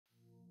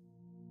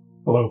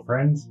Hello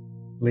friends,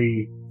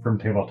 Lee from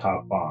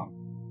TableTop Bong.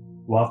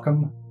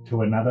 Welcome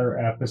to another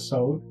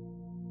episode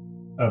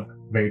of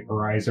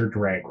Vaporizer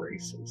Drag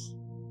Races.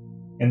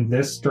 In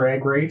this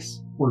drag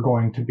race, we're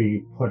going to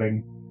be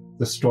putting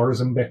the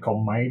Storz and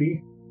Bickell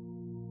Mighty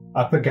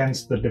up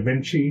against the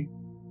Davinci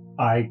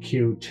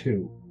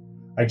IQ2.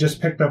 I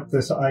just picked up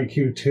this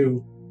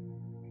IQ2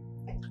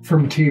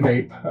 from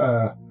T-Vape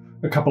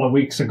a couple of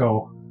weeks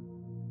ago.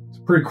 It's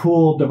a pretty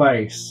cool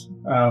device.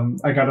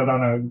 I got it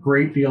on a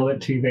great deal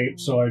at T-Vape,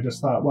 so I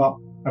just thought,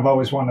 well, I've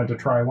always wanted to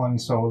try one,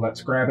 so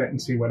let's grab it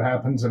and see what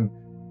happens. And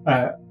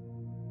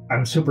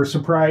I'm super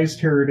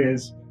surprised. Here it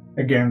is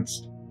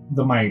against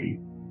the Mighty.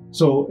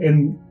 So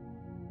in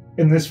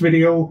this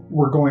video,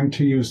 we're going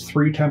to use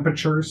 3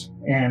 temperatures,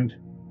 and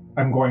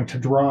I'm going to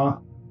draw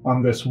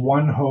on this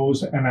one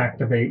hose and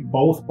activate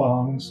both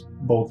bongs,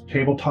 both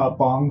tabletop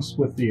bongs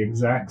with the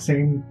exact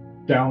same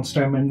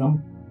downstem in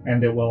them,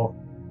 and it will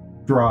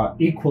draw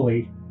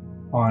equally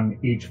on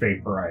each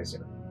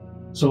vaporizer.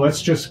 So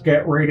let's just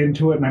get right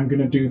into it, and I'm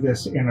going to do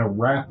this in a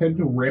rapid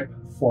rip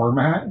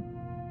format.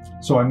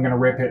 So I'm going to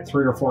rip it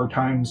 3 or 4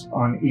 times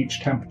on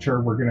each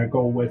temperature. We're going to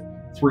go with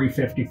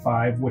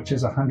 355, which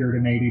is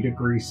 180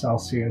 degrees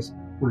Celsius.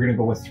 We're going to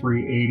go with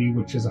 380,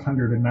 which is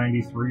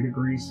 193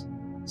 degrees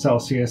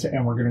Celsius,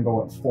 and we're going to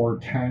go at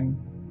 410,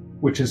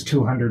 which is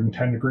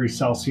 210 degrees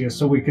Celsius,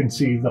 so we can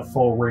see the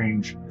full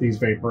range these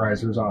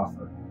vaporizers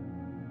offer.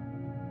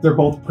 They're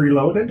both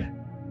preloaded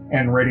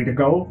and ready to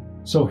go.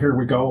 So here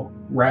we go,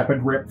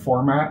 rapid rip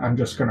format. I'm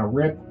just gonna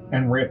rip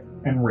and rip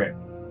and rip.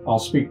 I'll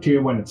speak to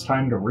you when it's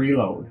time to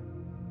reload.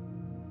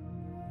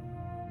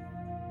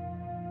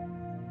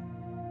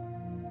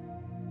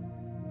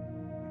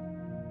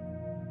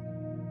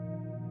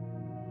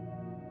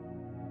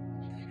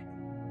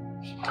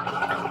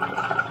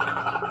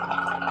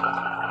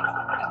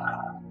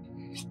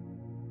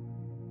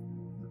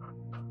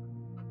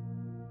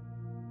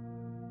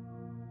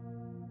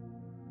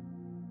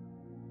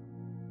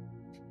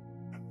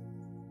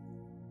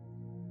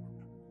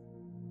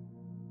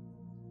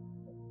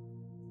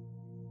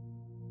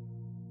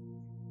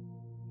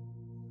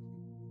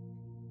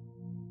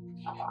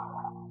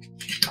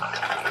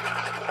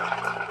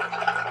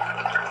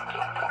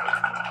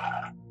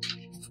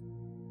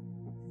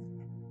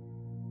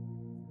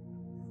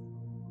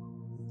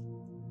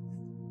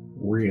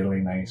 Really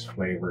nice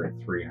flavor at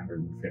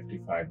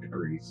 355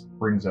 degrees.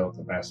 Brings out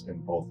the best in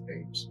both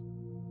vapes.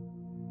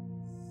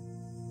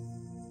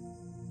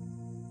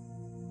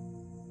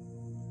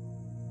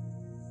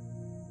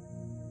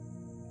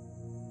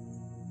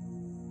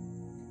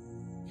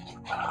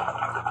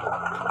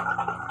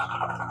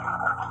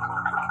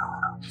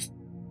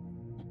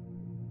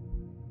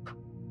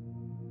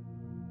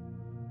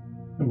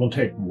 And we'll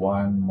take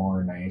one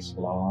more nice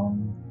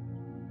long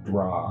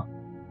draw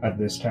at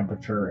this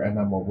temperature, and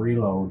then we'll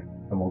reload,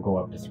 and we'll go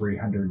up to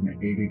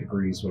 380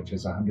 degrees, which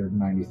is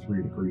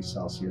 193 degrees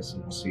Celsius,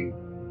 and we'll see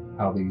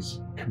how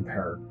these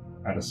compare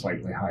at a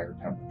slightly higher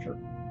temperature.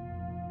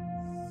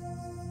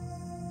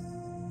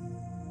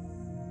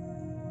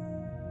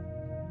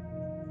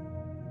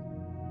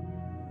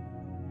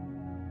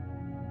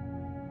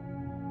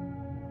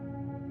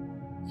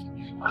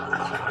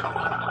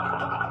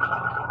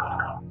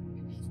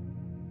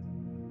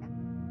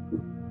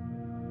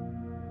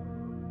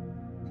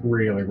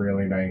 Really,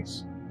 really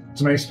nice.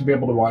 It's nice to be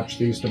able to watch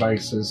these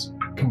devices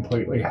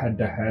completely head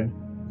to head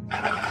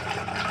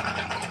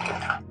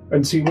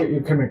and see what you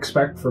can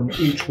expect from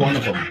each one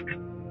of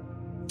them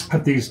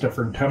at these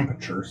different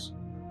temperatures.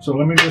 So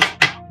let me just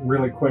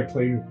really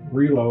quickly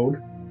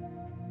reload,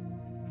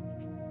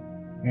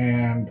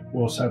 and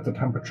we'll set the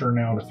temperature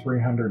now to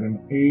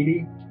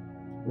 380.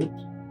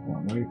 Oops,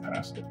 went way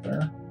past it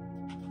there.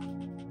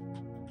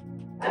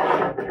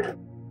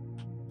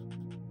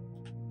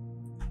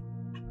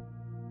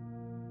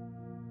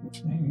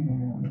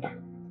 And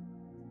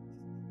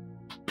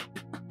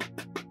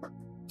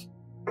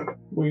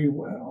we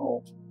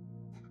will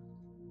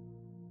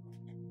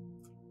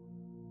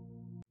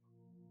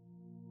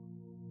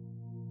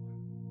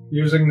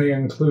using the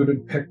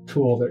included pick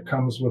tool that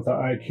comes with the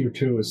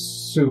IQ2 is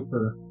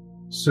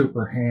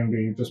super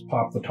handy. You just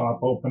pop the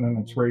top open and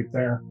it's right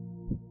there.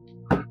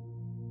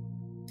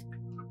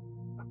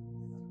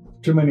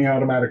 Too many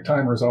automatic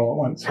timers all at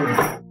once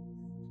here.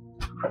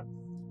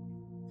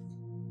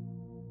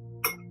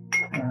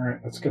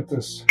 Let's get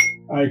this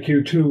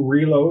IQ2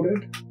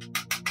 reloaded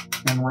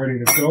and ready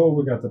to go.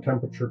 We got the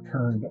temperature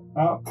turned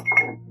up.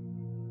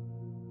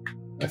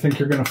 I think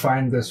you're going to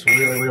find this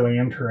really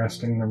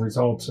interesting, the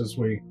results, as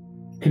we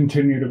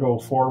continue to go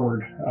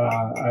forward.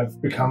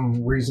 I've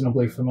become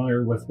reasonably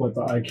familiar with what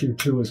the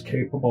IQ2 is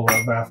capable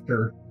of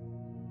after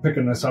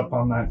picking this up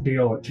on that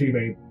deal at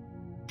T-Vape.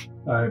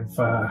 I've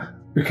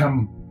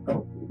become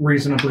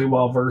reasonably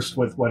well versed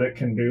with what it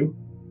can do.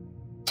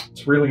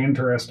 It's a really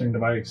interesting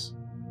device.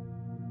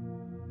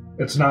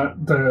 It's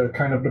not the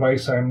kind of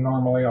device I'm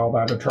normally all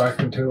that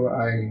attracted to.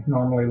 I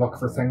normally look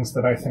for things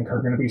that I think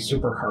are going to be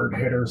super hard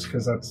hitters,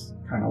 because that's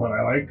kind of what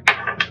I like.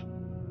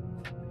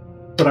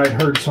 But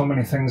I'd heard so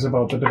many things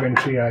about the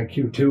Davinci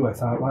IQ2, I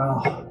thought,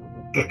 well,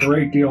 with the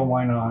right deal,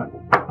 why not?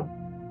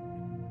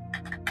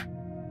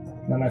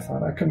 Then I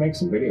thought I could make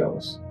some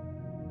videos.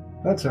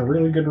 That's a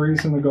really good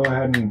reason to go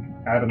ahead and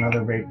add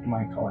another vape to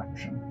my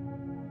collection.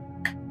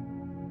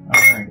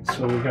 Alright,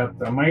 so we got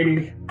the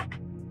Mighty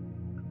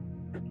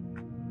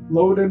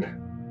loaded.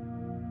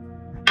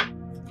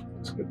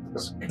 Let's get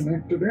this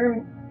connected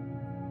in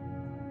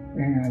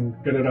and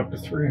get it up to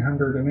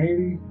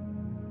 380.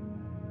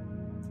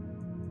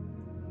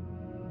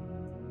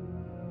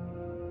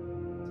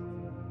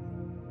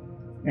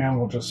 And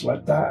we'll just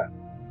let that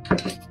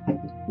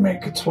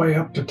make its way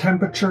up to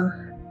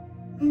temperature.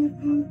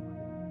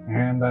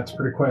 And that's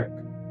pretty quick.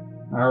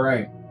 All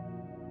right,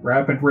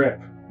 rapid rip,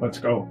 let's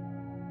go.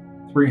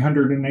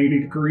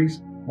 380 degrees,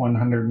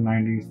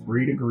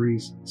 193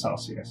 degrees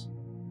Celsius.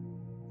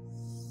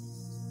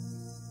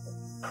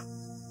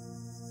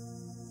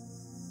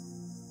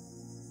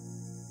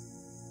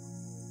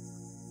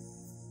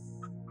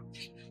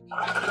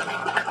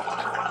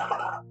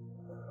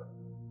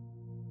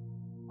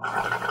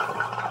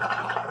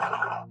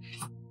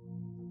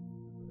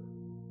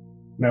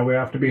 Now we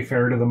have to be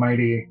fair to the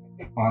Mighty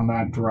on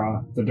that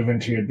draw. The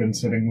Davinci had been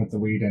sitting with the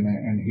weed in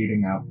it and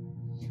heating up.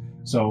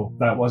 So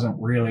that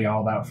wasn't really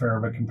all that fair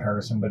of a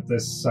comparison, but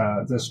this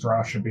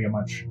draw should be a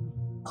much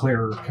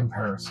clearer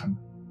comparison.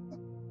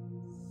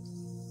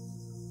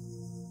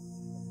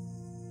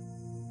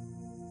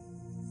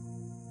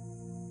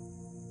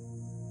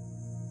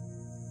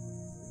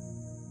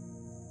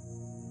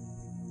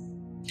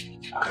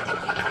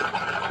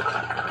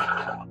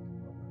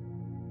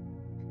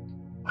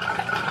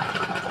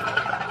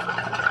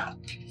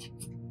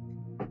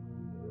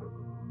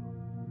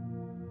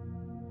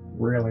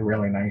 Really,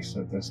 really nice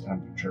at this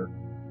temperature.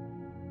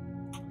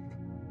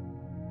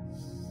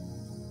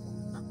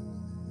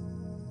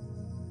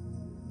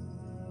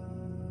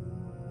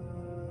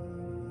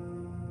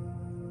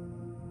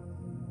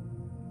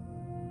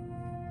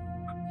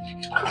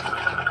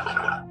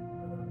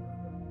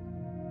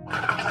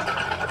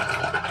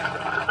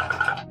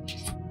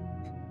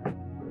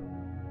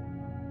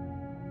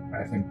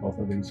 I think both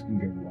of these can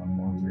give one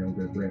more real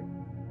good rip.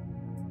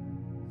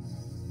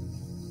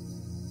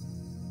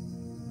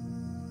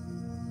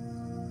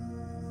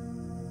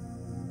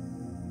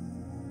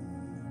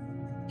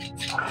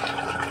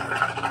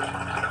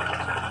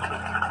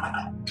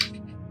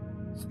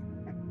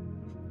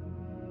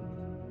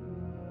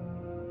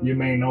 You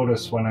may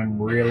notice when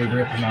I'm really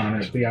ripping on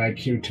it, the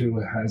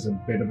IQ2 has a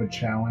bit of a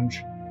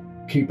challenge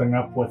keeping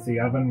up with the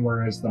oven,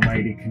 whereas the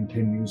Mighty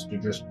continues to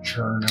just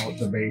churn out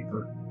the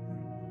vapor.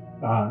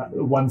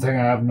 One thing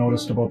I have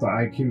noticed about the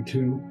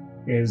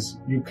IQ2 is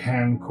you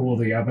can cool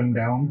the oven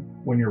down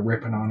when you're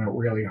ripping on it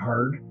really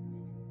hard.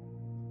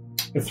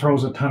 It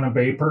throws a ton of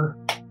vapor,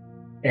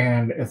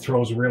 and it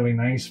throws really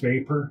nice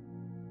vapor,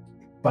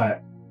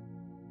 but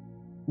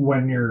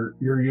when you're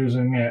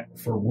using it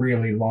for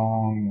really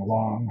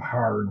long,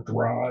 hard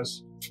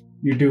draws,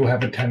 you do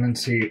have a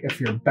tendency,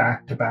 if you're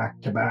back to back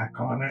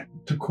on it,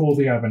 to cool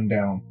the oven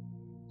down.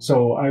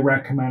 So I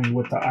recommend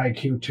with the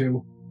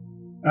IQ2,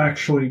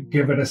 actually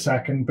give it a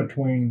second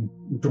between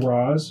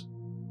draws.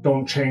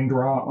 Don't chain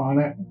draw on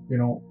it, you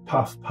know,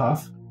 puff,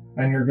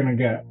 and you're gonna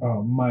get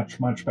a much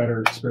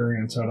better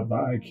experience out of the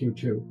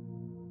IQ2.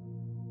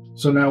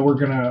 So now we're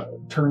gonna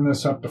turn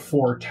this up to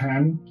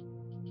 410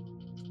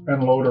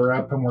 and load her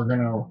up, and we're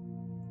gonna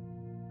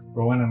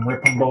go in and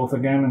rip them both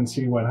again and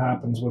see what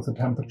happens with the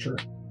temperature.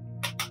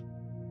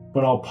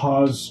 But I'll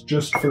pause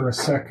just for a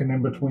second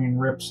in between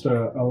rips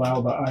to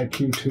allow the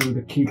IQ2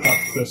 to keep up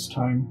this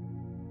time.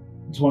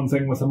 It's one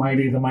thing with the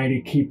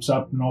Mighty keeps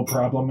up no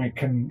problem. You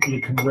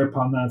can rip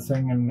on that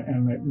thing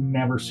and it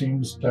never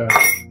seems to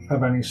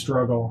have any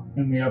struggle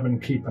in the oven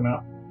keeping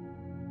up.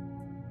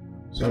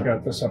 So I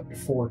got this up to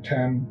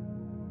 410.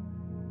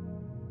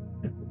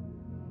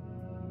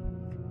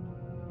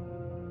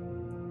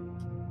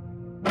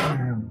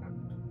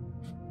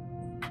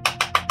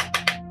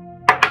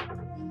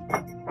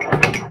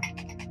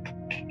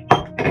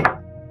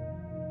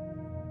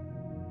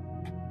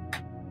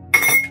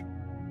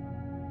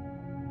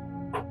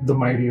 The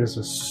Mighty is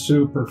a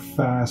super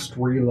fast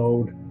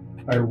reload.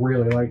 I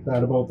really like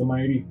that about the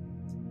Mighty.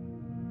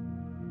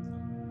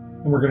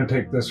 And we're going to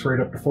take this right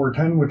up to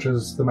 410, which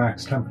is the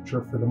max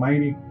temperature for the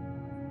Mighty.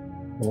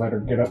 We'll let her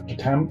get up to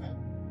temp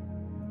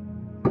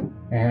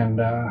and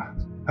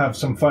have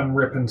some fun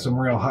ripping some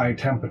real high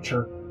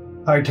temperature.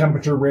 High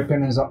temperature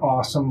ripping is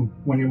awesome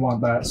when you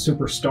want that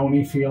super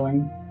stony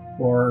feeling,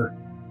 or,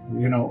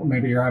 you know,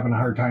 maybe you're having a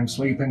hard time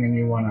sleeping and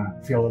you want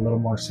to feel a little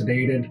more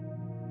sedated.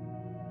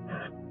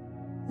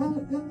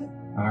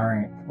 All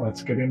right,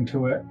 let's get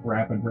into it.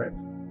 Rapid rip.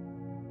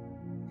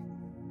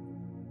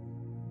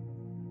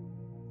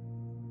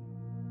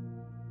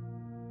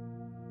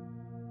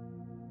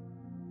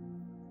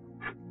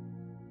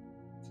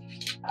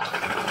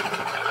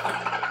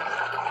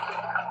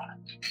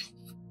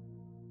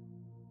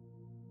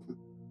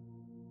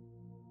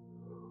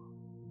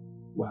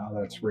 Wow,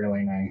 that's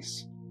really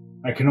nice.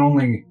 I can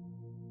only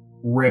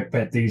rip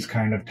at these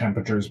kind of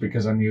temperatures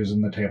because I'm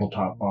using the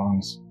TableTop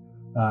Bongs.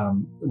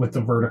 With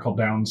the vertical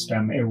down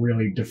stem, it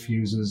really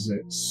diffuses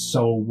it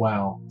so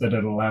well that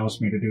it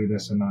allows me to do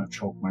this and not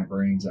choke my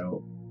brains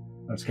out.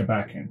 Let's get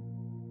back in.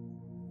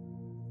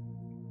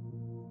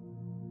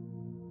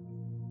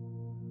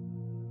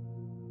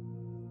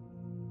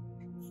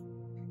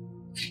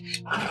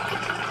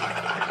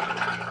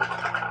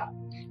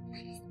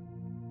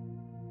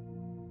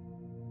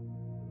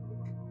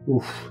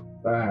 Oof,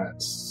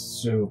 that's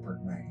super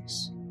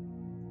nice.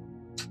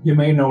 You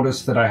may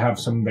notice that I have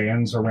some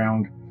bands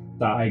around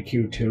the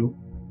IQ2.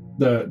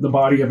 The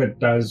body of it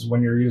does,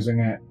 when you're using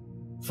it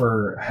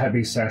for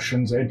heavy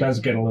sessions, it does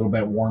get a little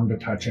bit warm to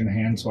touch in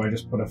hand, so I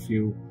just put a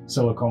few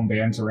silicone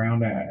bands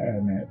around it,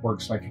 and it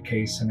works like a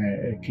case, and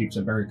it keeps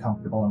it very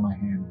comfortable in my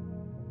hand.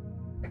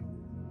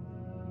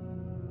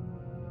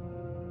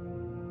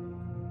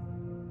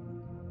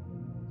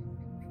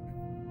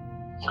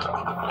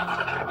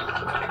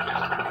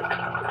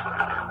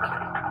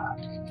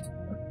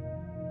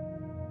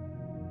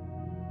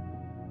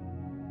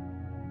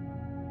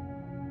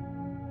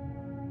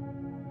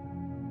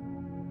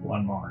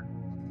 One more.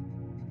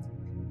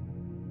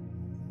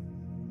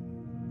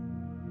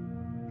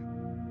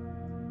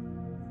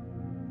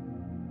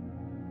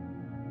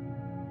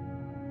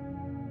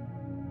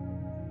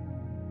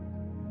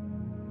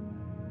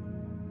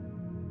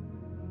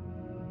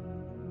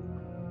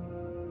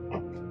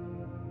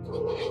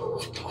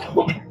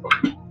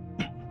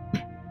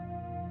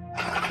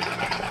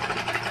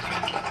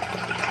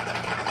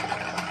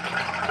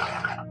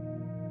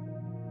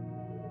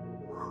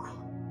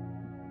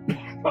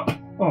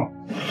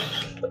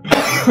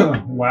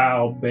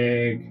 Wow,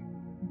 big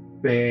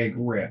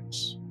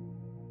rips.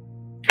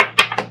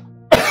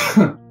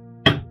 The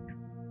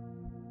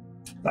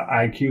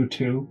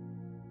IQ2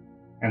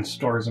 and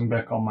Storz and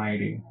Bickell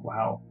Mighty.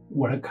 Wow,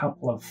 what a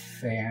couple of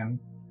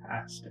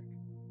fantastic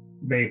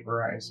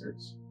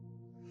vaporizers.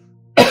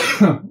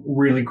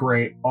 Really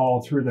great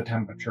all through the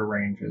temperature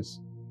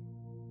ranges.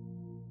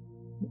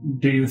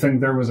 Do you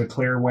think there was a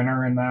clear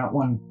winner in that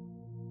one?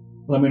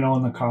 Let me know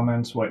in the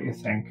comments what you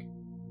think.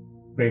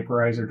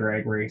 Vaporizer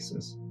drag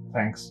races.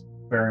 Thanks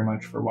very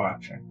much for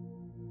watching.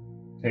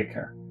 Take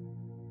care.